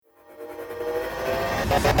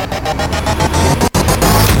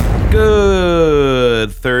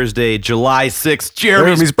Good Thursday, July 6th,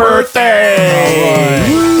 Jeremy's birthday!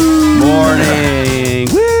 Morning!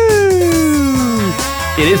 Woo!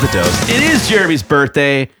 It is the dose. It is Jeremy's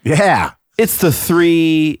birthday. Yeah. It's the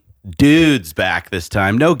three dudes back this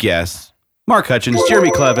time. No guests. Mark Hutchins,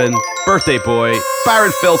 Jeremy Clevin, birthday boy,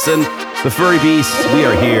 Byron Filson, the furry beast. We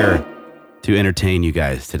are here to entertain you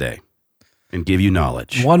guys today and give you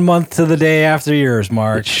knowledge. 1 month to the day after yours,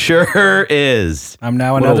 Mark. It sure is. I'm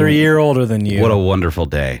now another year older than you. What a wonderful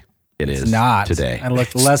day it is not today. I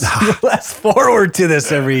look less forward to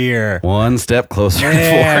this every year. One step closer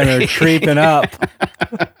Man, to 40. they're creeping up.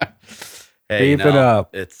 Hey, creeping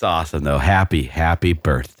up. It's awesome, though. Happy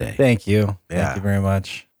birthday. Thank you. Yeah. Thank you very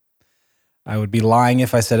much. I would be lying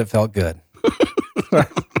if I said it felt good.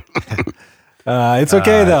 It's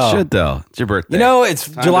okay, though. It should, though. It's your birthday. You know, it's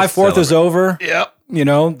Time July to 4th is celebrate. over. Yep. You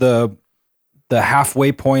know, the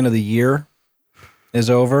halfway point of the year is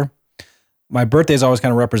over. My birthday's always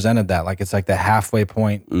kind of represented that. Like, it's like the halfway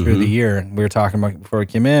point through the year. And we were talking about before we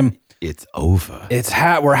came in. It's over.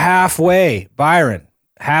 We're halfway. Byron,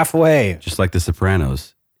 halfway. Just like The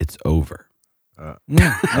Sopranos, it's over.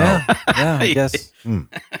 Yeah, I guess. I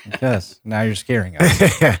guess. Now you're scaring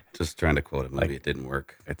us. Just trying to quote a movie. It didn't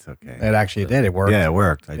work. It's okay. It actually did. It worked. Yeah, it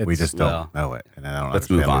worked. We It's- just don't know it. And I don't Let's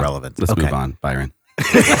understand move on. the relevance. Let's Okay. move on, Byron.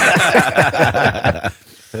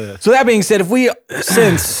 So that being said,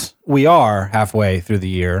 since we are halfway through the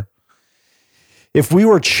year, if we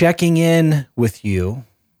were checking in with you,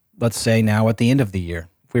 let's say now at the end of the year,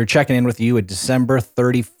 if we were checking in with you at December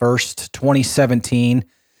 31st, 2017,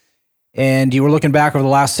 and you were looking back over the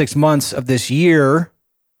last 6 months of this year,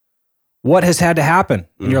 what has had to happen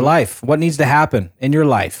in your life? What needs to happen in your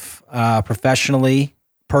life, professionally,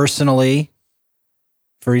 personally,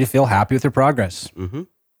 for you to feel happy with your progress? Mm-hmm.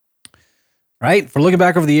 Right? If we're looking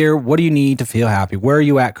back over the year, what do you need to feel happy? Where are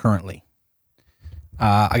you at currently?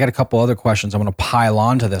 I got a couple other questions. I'm going to pile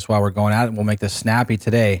on to this while we're going at it. We'll make this snappy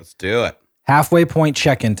today. Let's do it. Halfway point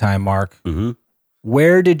check-in time, Mark. Mm-hmm.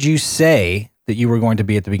 Where did you say that you were going to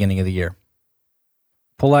be at the beginning of the year?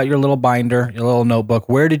 Pull out your little binder, your little notebook.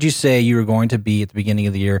 Where did you say you were going to be at the beginning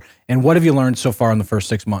of the year? And what have you learned so far in the first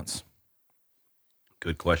 6 months?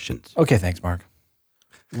 Good questions. Okay, thanks, Mark.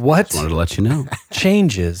 What Just wanted to let you know.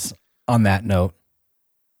 changes on that note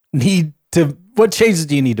what changes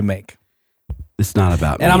do you need to make? It's not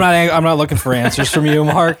about me. And I'm not looking for answers from you,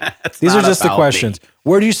 Mark. These are not just the about questions.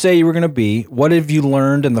 Where do you say you were going to be? What have you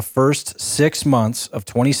learned in the first 6 months of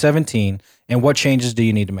 2017? And what changes do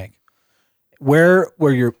you need to make? Where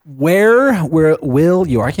will you?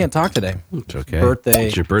 I can't talk today. It's okay. Birthday.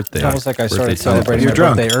 It's your birthday. It's almost like I started Birthday celebrating my You're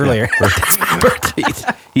drunk. birthday earlier. birthday.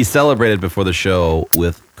 He celebrated before the show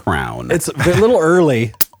with Crown. It's a little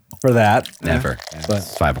early for that. Never. But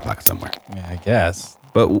It's 5 o'clock somewhere. yeah, I guess.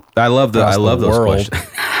 But I love Across the those world.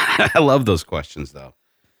 questions. I love those questions though,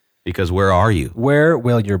 because where are you? Where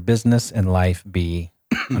will your business and life be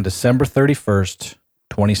on December 31st,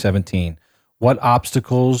 2017? What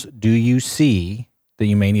obstacles do you see that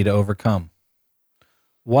you may need to overcome?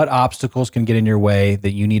 What obstacles can get in your way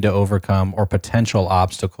that you need to overcome, or potential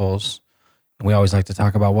obstacles? And we always like to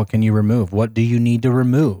talk about what can you remove? What do you need to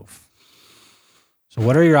remove? So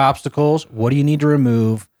what are your obstacles? What do you need to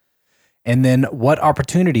remove? And then what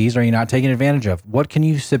opportunities are you not taking advantage of? What can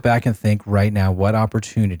you sit back and think right now? What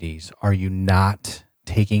opportunities are you not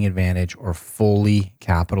taking advantage or fully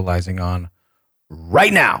capitalizing on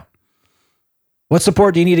right now? What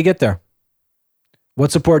support do you need to get there?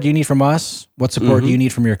 What support do you need from us? What support do you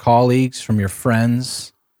need from your colleagues, from your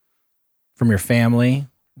friends, from your family?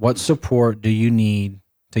 What support do you need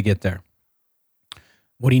to get there?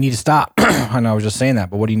 What do you need to stop? I know I was just saying that,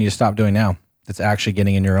 but what do you need to stop doing now that's actually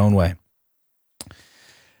getting in your own way?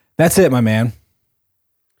 That's it, my man.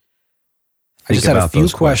 I just had a few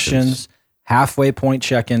questions. Halfway point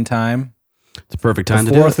check-in time. It's a perfect The time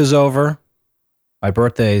to do 4th it. is over. My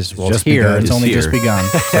birthday's, well, it's just here. begun. It's It's only just here. begun.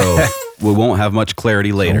 So we won't have much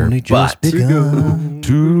clarity later. Only just but begun.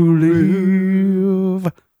 to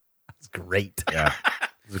live. It's great. Yeah.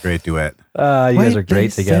 It's a great duet. You guys are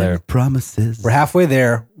great together. Promises. We're halfway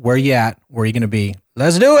there. Where you at? Where are you going to be?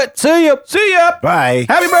 Let's do it. See you. See ya. Bye.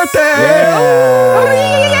 Happy birthday.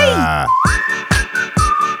 Yeah.